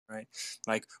 things, right?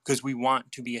 Like, because we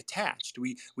want to be attached.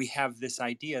 We have this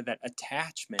idea that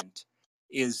attachment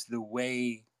is the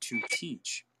way to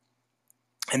teach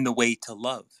and the way to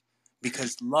love,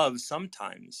 because love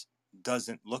sometimes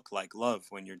doesn't look like love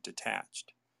when you're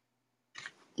detached.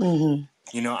 Hmm.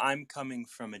 I'm coming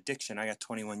from addiction. I got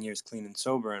 21 years clean and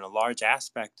sober, and a large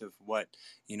aspect of what,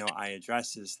 I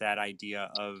address is that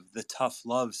idea of the tough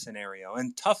love scenario.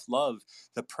 And tough love,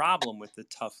 the problem with the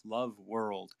tough love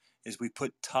world is we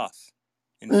put tough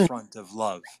in front of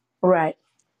love, Right.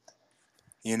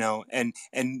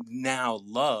 and now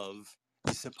love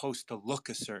is supposed to look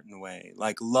a certain way.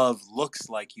 Like, love looks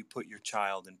like you put your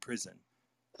child in prison.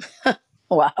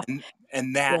 Wow. and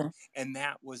and that Yeah. and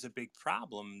that was a big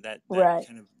problem that Right.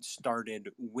 kind of started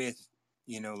with,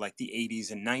 like the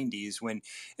 80s and 90s, when,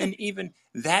 and even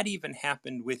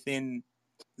happened within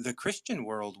the Christian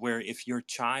world, where if your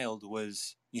child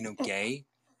was, gay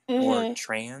or Hmm.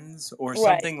 trans or Right.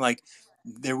 something, like,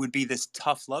 there would be this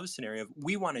tough love scenario of,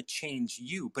 we want to change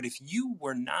you, but if you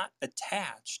were not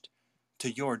attached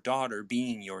to your daughter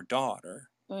being your daughter,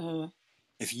 Hmm.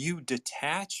 if you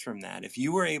detached from that, if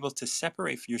you were able to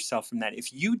separate yourself from that,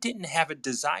 if you didn't have a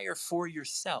desire for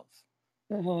yourself,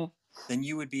 Hmm. then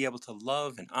you would be able to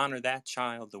love and honor that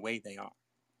child the way they are.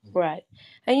 Right.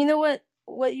 And you know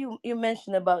what you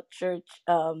mentioned about church.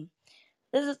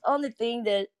 This is the only thing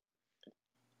that,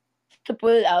 to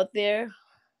put it out there.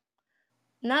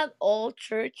 Not all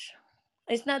church.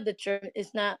 It's not the church.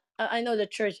 It's not. I know the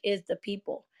church is the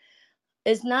people.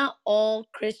 It's not all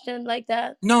Christian like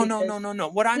that No, no, no, because no, no.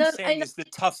 What I'm no, I saying know, is the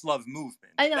tough love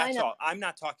movement. I That's know. all. I'm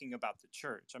not talking about the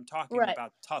church. I'm talking Right,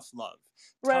 about tough love.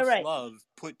 right, Tough right, love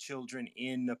put children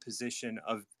in a position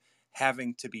of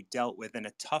having to be dealt with in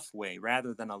a tough way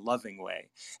rather than a loving way.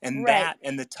 And right, that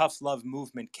and the tough love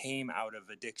movement came out of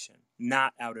addiction,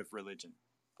 not out of religion.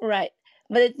 right.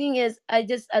 But the thing is,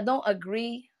 I don't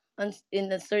agree on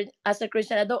in a certain as a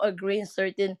Christian. I don't agree in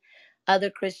certain other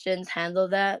Christians handle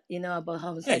that. You know about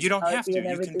Yeah, you don't have homosexuality to. and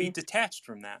You can be everything. detached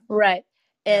from that. Right.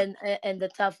 Yeah. And the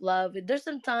tough love. There's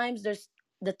sometimes there's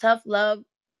the tough love.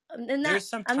 And not There's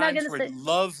some I'm not times gonna where say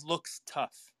love looks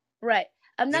tough. right.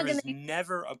 I'm not There gonna is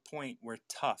never a point where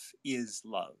tough is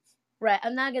love. right.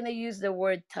 I'm not gonna use the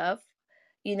word tough.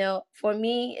 You know, for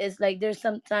me, it's like there's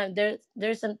some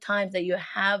times that you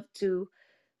have to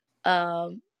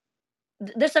um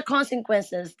there's a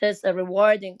consequences. There's a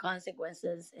rewarding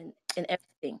consequences in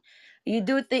everything. You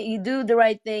do the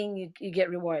right thing, you get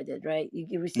rewarded, right?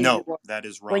 You receive No, reward that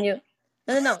is when wrong. you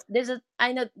no. There's a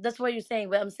I know that's what you're saying.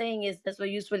 What I'm saying is that's what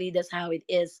usually that's how it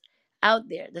is out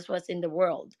there. That's what's in the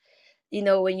world. You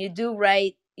know, when you do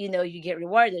right, you know, you get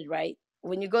rewarded, right?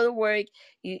 When you go to work,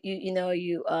 you know,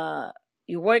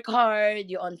 you work hard,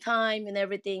 you're on time and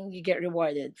everything, you get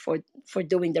rewarded for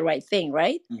doing the right thing,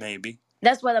 right? Maybe.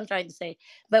 That's what I'm trying to say.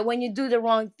 But when you do the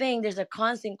wrong thing, there's a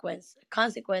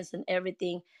consequence in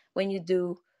everything. When you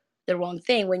do the wrong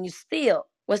thing, when you steal,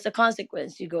 what's the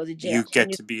consequence? You go to You jail. When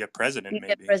get to be a president, you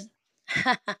get maybe. pres-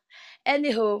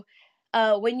 Anywho,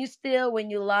 when you steal,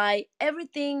 when you lie,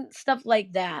 everything stuff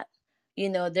like that, you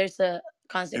know, there's a It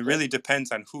consequence. really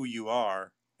depends on who you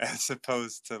are as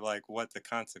opposed to like what the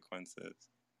consequence is.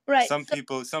 Right. Some So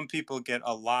people some people get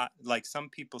a lot, like some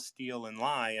people steal and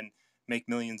lie and make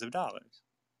millions of dollars.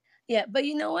 yeah, but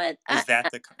you know what? Is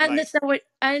that the like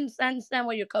I understand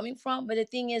where you're coming from. But the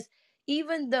thing is,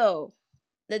 even though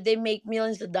that they make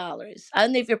millions of dollars. I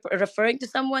don't know if you're referring to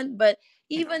someone, but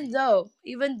even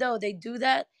though they do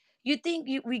that, you think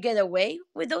we get away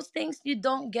with those things? You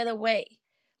don't get away.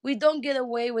 We don't get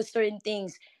away with certain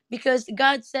things because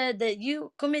God said that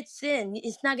you commit sin,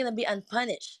 it's not gonna be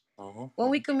unpunished. uh-huh,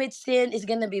 When we uh-huh. commit sin, it's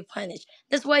gonna be punished.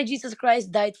 That's why Jesus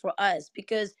Christ died for us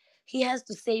because He has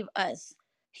to save us.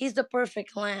 He's the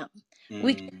perfect Lamb.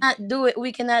 We Mm. cannot do it.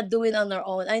 We cannot do it on our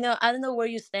own. I know. I don't know where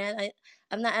you stand.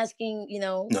 I'm not asking. You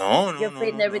know No, no, your no,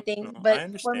 faith and no, no, everything. no. I But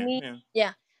for understand. me, Yeah.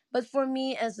 yeah. But for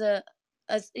me,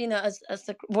 as you know, as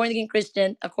a born again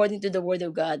Christian, according to the Word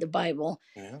of God, the Bible,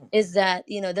 Yeah. is that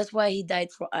you know that's why He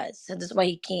died for us. So that's why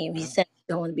He came. He Yeah. sent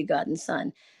the only begotten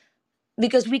Son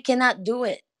because we cannot do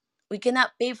it. We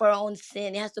cannot pay for our own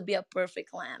sin. It has to be a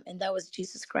perfect lamb, and that was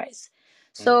Jesus Christ.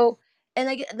 Mm. So, and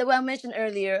the way I mentioned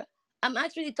earlier, I'm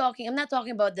actually talking. I'm not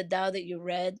talking about the Tao that you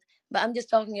read, but I'm just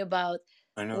talking about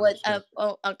I what noticed. Yeah.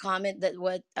 a comment that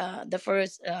what the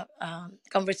first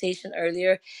conversation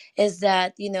earlier is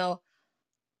that you know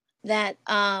that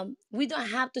we don't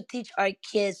have to teach our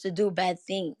kids to do bad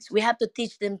things. We have to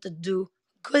teach them to do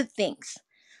good things.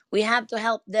 We have to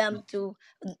help them to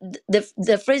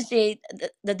differentiate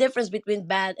the difference between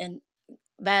bad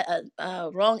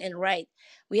wrong and right.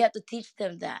 We have to teach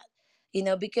them that, you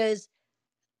know, because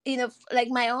you know like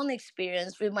my own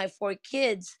experience with my four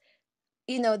kids,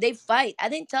 you know, they fight. I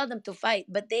didn't tell them to fight,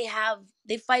 but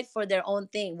they fight for their own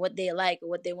thing, what they like or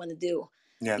what they want to do,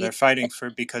 Yeah, you they're fighting for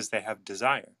because they have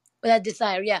desire. that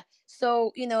desire, yeah.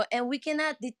 So you know, and we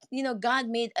cannot you know, God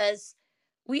made us,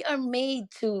 we are made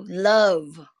to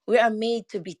love, we are made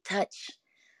to be touched,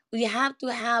 we have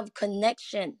to have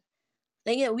connection.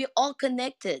 Like, you know, we're all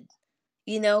connected,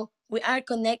 you know, we are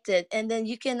connected. And then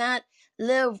you cannot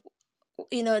live,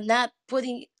 you know, not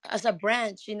putting as a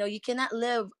branch, you know, you cannot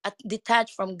live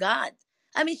detached from God.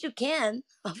 I mean, you can,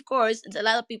 of course, and a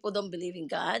lot of people don't believe in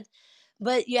God,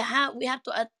 but we have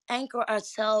to anchor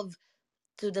ourselves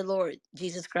to the Lord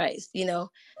Jesus Christ, you know,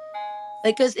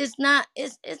 because it's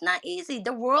not easy.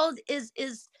 The world is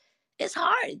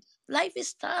hard. Life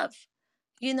is tough,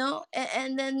 you know,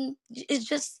 and then it's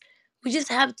just we just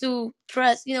have to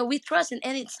trust. You know, we trust in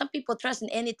any. Some people trust in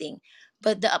anything,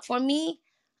 but for me,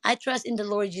 I trust in the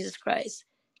Lord Jesus Christ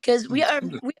because we are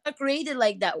created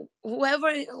like that.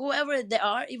 Whoever they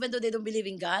are, even though they don't believe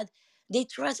in God, they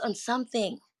trust on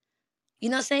something. You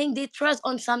know what I'm saying? They trust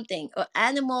on something, or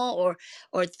animal,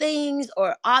 or things,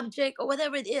 or object, or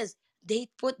whatever it is. They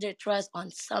put their trust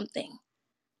on something.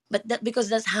 But that because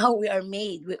that's how we are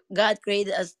made. God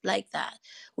created us like that.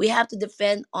 We have to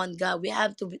defend on God. We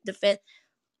have to defend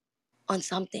on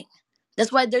something.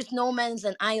 That's why there's no man's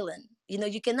an island. You know,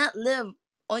 you cannot live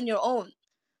on your own.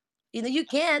 You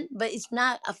can, but it's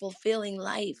not a fulfilling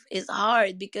life. It's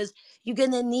hard because you're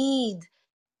gonna need.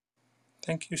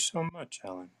 Thank you so much,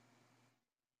 Helen.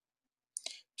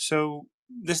 So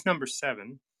this number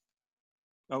 7.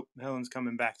 Oh, Helen's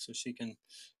coming back so she can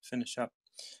finish up.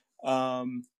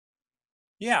 Um,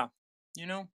 yeah, you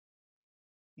know,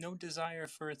 no desire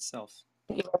for itself.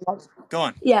 Go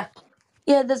on. Yeah,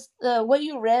 yeah. This what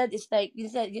you read is like you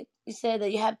said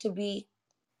that you have to be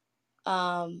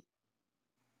um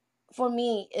for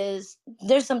me is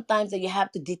there's sometimes that you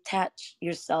have to detach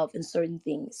yourself in certain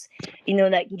things,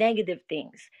 like negative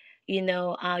things. You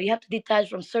have to detach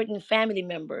from certain family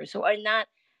members who are not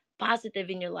positive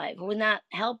in your life, who are not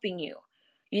helping you,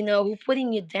 who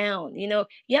putting you down. You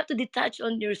have to detach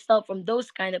on yourself from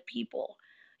those kind of people.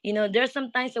 There's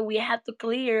sometimes that we have to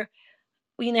clear,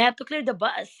 have to clear the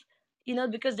bus,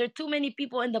 because there are too many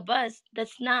people in the bus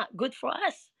that's not good for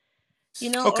us,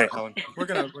 Okay, or Helen, we're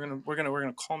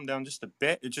gonna calm down just a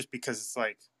bit. It's just because it's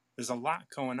like there's a lot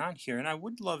going on here, and I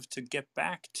would love to get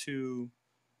back to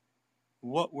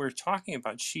what we're talking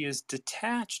about. She is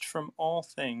detached from all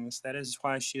things. That is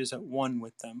why she is at one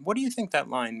with them. What do you think that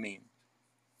line means?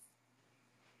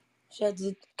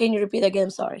 Can you repeat again?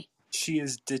 I'm sorry. She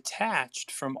is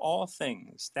detached from all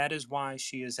things. That is why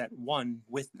she is at one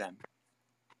with them.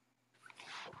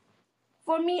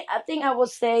 For me, I think I would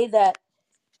say that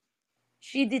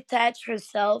she detached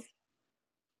herself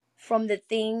from the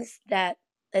things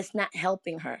that's not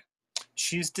helping her,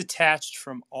 She's detached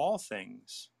from all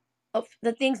things. of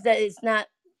the things that is not,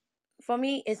 for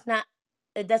me, it's not,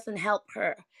 it doesn't help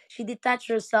her. She detached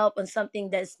herself on something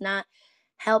that's not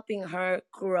helping her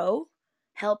grow,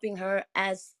 helping her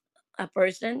as a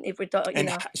person, if we're talking, And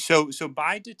so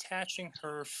by detaching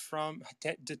her from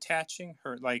detaching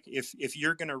her, like if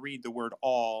you're going to read the word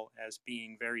all as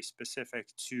being very specific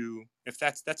to, if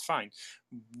that's fine.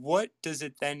 What does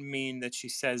it then mean that she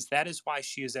says that is why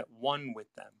she is at one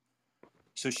with them?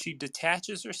 So she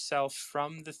detaches herself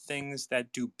from the things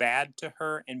that do bad to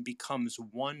her and becomes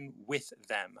one with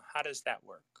them. How does that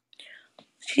work?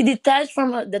 she detached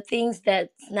from the things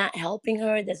that's not helping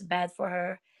her, that's bad for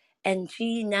her, and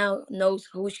she now knows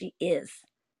who she is.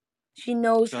 She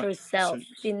knows So, so herself.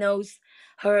 She knows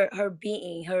her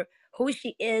being, her who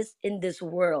she is in this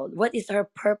world. What is her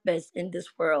purpose in this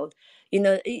world?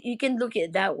 You can look at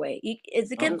it that way. It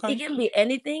okay. can be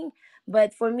anything,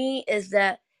 but for me is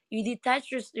that you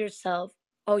detach yourself.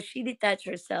 Oh, she detached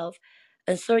herself,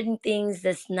 and certain things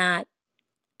that's not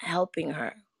helping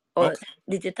her, or Okay.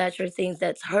 they detach her things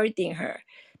that's hurting her,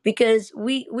 because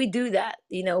we do that.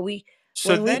 We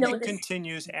So when we then it notice.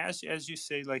 continues as you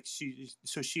say, like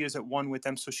she is at one with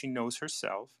them, so she knows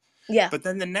herself. Yeah. But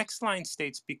then the next line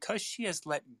states, because she has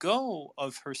let go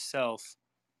of herself,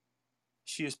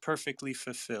 she is perfectly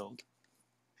fulfilled.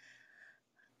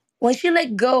 When she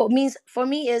let go means for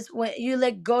me is when you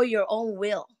let go your own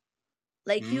will,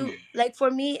 Mm, like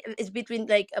for me it's between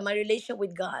like my relation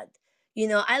with God.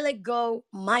 I let go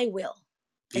my will,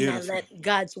 and I beautiful. let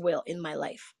God's will in my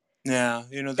life. Yeah,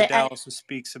 the Tao I also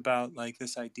speaks about like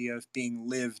this idea of being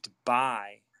lived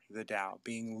by the Tao,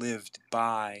 being lived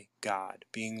by God,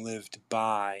 being lived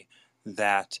by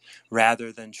that,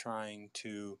 rather than trying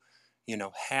to,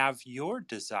 have your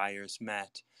desires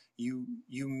met. You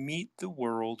meet the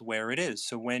world where it is.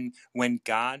 So when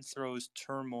God throws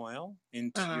turmoil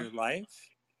into uh-huh. your life,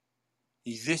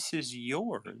 this is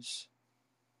yours.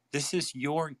 This is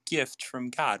your gift from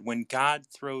God. When God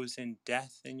throws in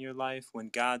death in your life, when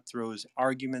God throws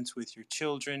arguments with your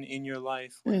children in your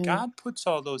life, when Mhm. God puts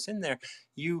all those in there,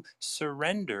 you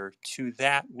surrender to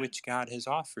that which God has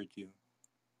offered you.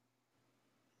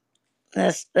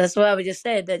 That's what I would just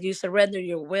said, that you surrender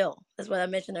your will. That's what I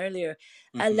mentioned earlier.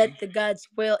 I Hmm. let the God's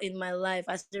will in my life.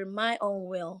 I surrender my own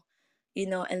will,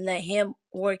 and let Him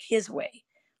work His way,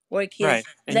 Right.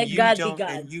 And let God be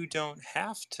God.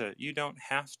 you don't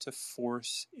have to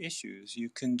force issues. You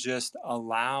can just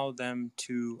allow them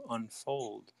to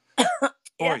unfold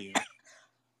for Yeah, you.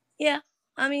 yeah.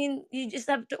 I mean, you just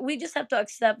have to. We just have to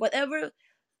accept whatever.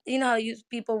 How you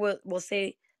people will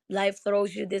say life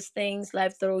throws you these things.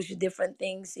 Life throws you different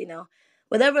things.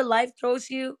 Whatever life throws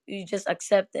you, you just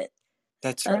accept it.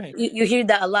 That's right. You hear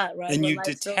that a lot, right? And What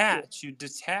life throws you. you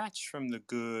detach from the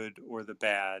good or the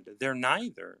bad. They're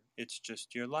neither. It's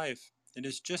just your life. It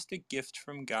is just a gift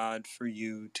from God for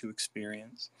you to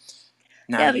experience.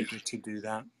 Now Yeah, you get to do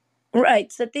that.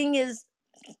 right. So the thing is,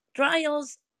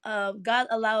 trials. God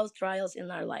allows trials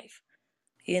in our life.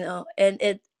 And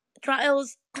it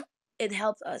trials. It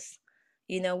helps us.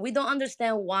 We don't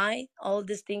understand why all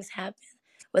these things happen.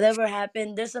 Whatever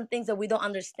happened, there's some things that we don't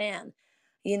understand.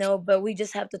 but we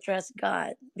just have to trust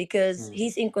God because Mm.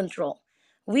 He's in control.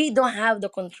 We don't have the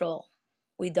control.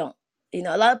 We don't.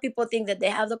 A lot of people think that they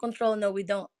have the control. No, we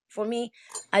don't. For me,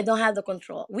 I don't have the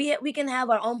control. We can have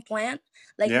our own plan.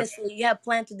 Like, Yep. let's say you have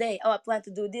plan today. Oh, I plan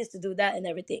to do this, to do that, and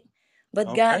everything. But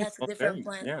God Okay. has a Well, different very,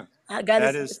 plan. yeah. God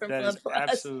That is a is different that plan is for us.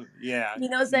 absolute, yeah. You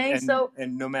know what I'm saying? And So,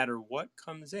 no matter what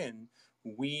comes in,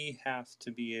 we have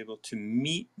to be able to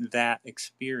meet that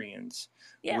experience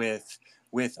yeah,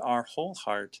 with our whole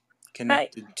heart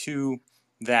right, connected to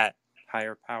that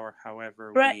higher power,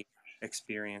 however right, we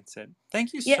experience it.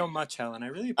 Thank you yeah. so much, Helen. I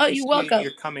really Oh, you're appreciate welcome.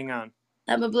 your coming on.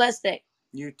 Have a blessed day.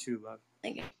 You too, love.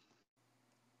 Thank you.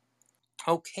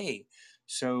 Okay,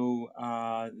 so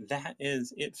that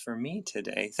is it for me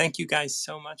today. Thank you guys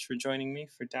so much for joining me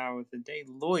for Tao of the Day.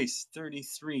 Lois,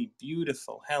 33,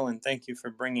 beautiful. Helen, thank you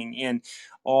for bringing in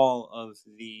all of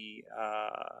the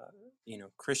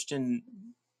Christian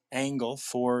angle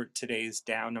for today's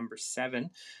Tao number 7.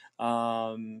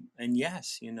 And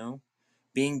yes,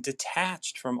 being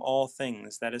detached from all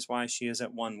things. That is why she is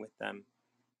at one with them.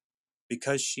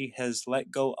 Because she has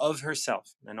let go of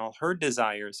herself and all her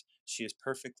desires, she is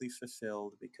perfectly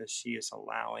fulfilled because she is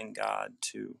allowing God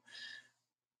to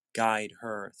guide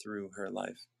her through her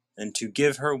life and to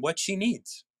give her what she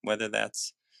needs, whether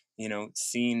that's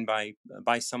seen by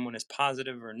someone as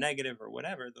positive or negative or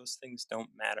whatever. Those things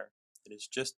don't matter. It is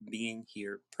just being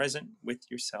here, present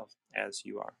with yourself as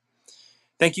you are.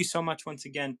 Thank you so much once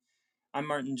again. I'm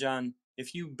Martin John.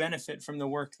 If you benefit from the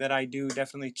work that I do,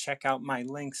 definitely check out my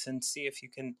links and see if you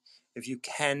can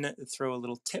throw a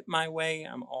little tip my way.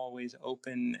 I'm always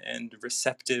open and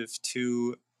receptive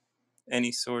to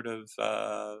any sort of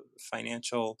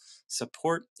financial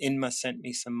support. Inma sent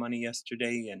me some money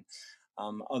yesterday, and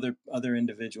other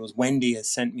individuals. Wendy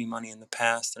has sent me money in the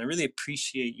past, and I really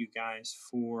appreciate you guys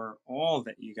for all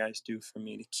that you guys do for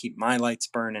me to keep my lights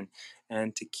burning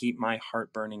and to keep my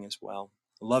heart burning as well.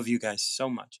 I love you guys so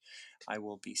much. I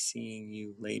will be seeing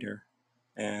you later,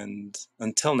 and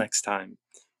until next time,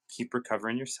 keep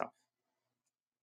recovering yourself.